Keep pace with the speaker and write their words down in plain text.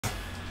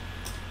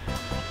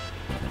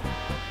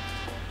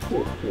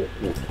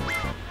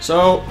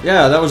So,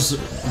 yeah, that was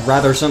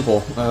rather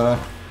simple.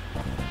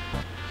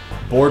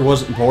 Bored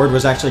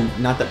was actually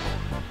not that...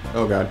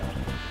 Oh god.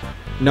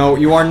 No,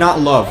 you are not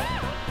love.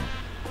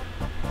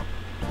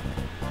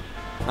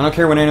 I don't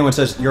care when anyone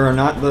says you're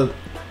not the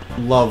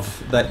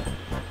love that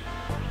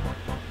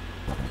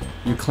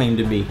you claim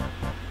to be.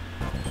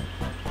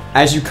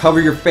 As you cover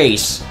your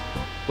face,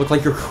 look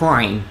like you're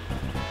crying.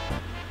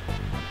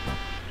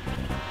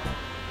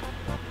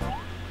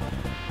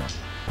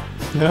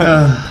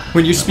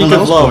 When you speak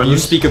of love, you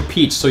speak of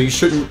Peach, so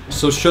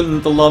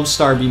shouldn't the love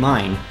star be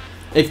mine?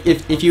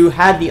 If you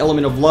had the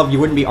element of love, you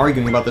wouldn't be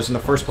arguing about this in the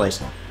first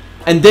place.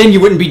 And then you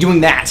wouldn't be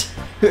doing that.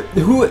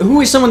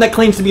 Who is someone that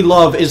claims to be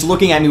love is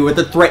looking at me with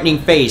a threatening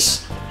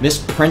face? Miss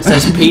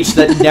Princess Peach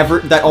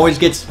that always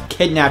gets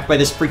kidnapped by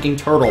this freaking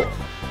turtle.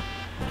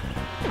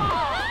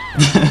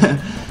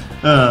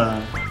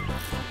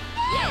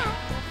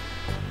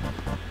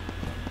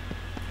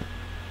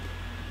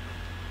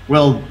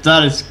 Well,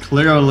 that is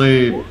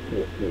clearly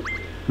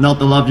not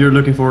the love you're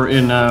looking for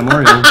in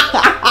Mario.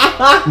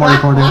 Mario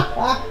Party.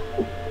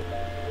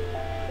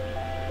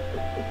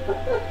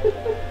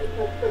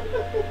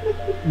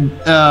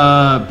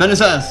 Benny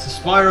says,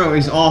 Spyro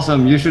is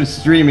awesome, you should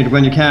stream it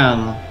when you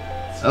can.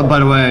 By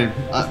the way,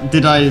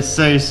 did I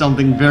say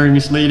something very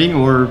misleading,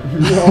 or...?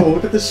 No,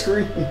 look at the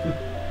screen.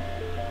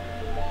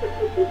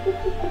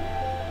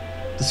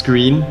 The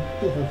screen?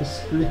 Yeah, the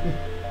screen.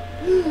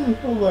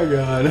 Oh my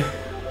god.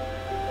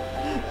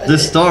 The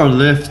star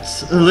lift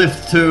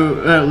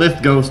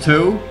goes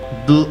to...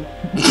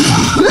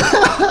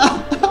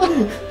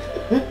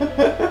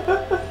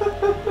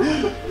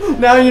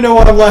 Now you know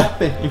why I'm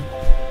laughing.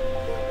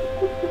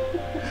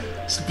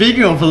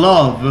 Speaking of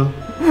love,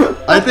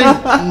 I think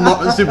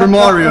Super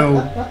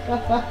Mario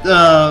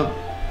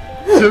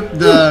took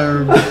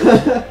the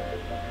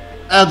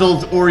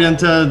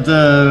adult-oriented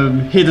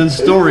hidden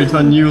story to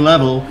a new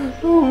level.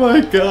 Oh my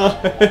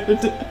god.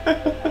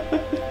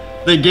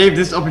 They gave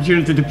this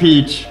opportunity to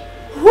Peach.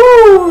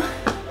 Woo!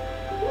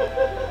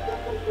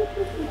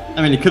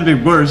 I mean, it could be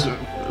worse.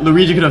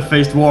 Luigi could have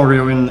faced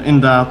Wario in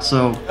that,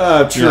 so...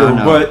 True, yeah,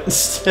 no. But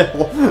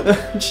still,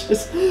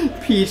 just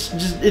Peach,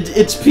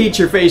 it's Peach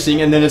you're facing,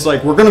 and then it's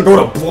like, we're gonna go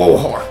to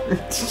Blowhard.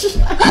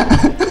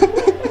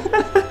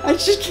 I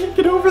just can't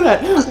get over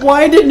that.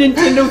 Why did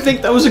Nintendo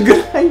think that was a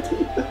good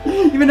idea?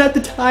 Even at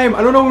the time,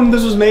 I don't know when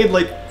this was made,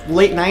 like,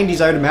 late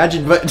 90s, I would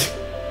imagine, but...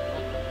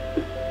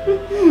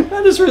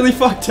 that is really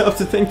fucked up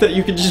to think that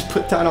you could just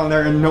put that on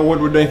there and no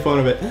one would make fun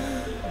of it.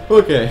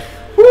 Okay.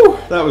 Whew,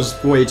 that was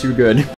way too good.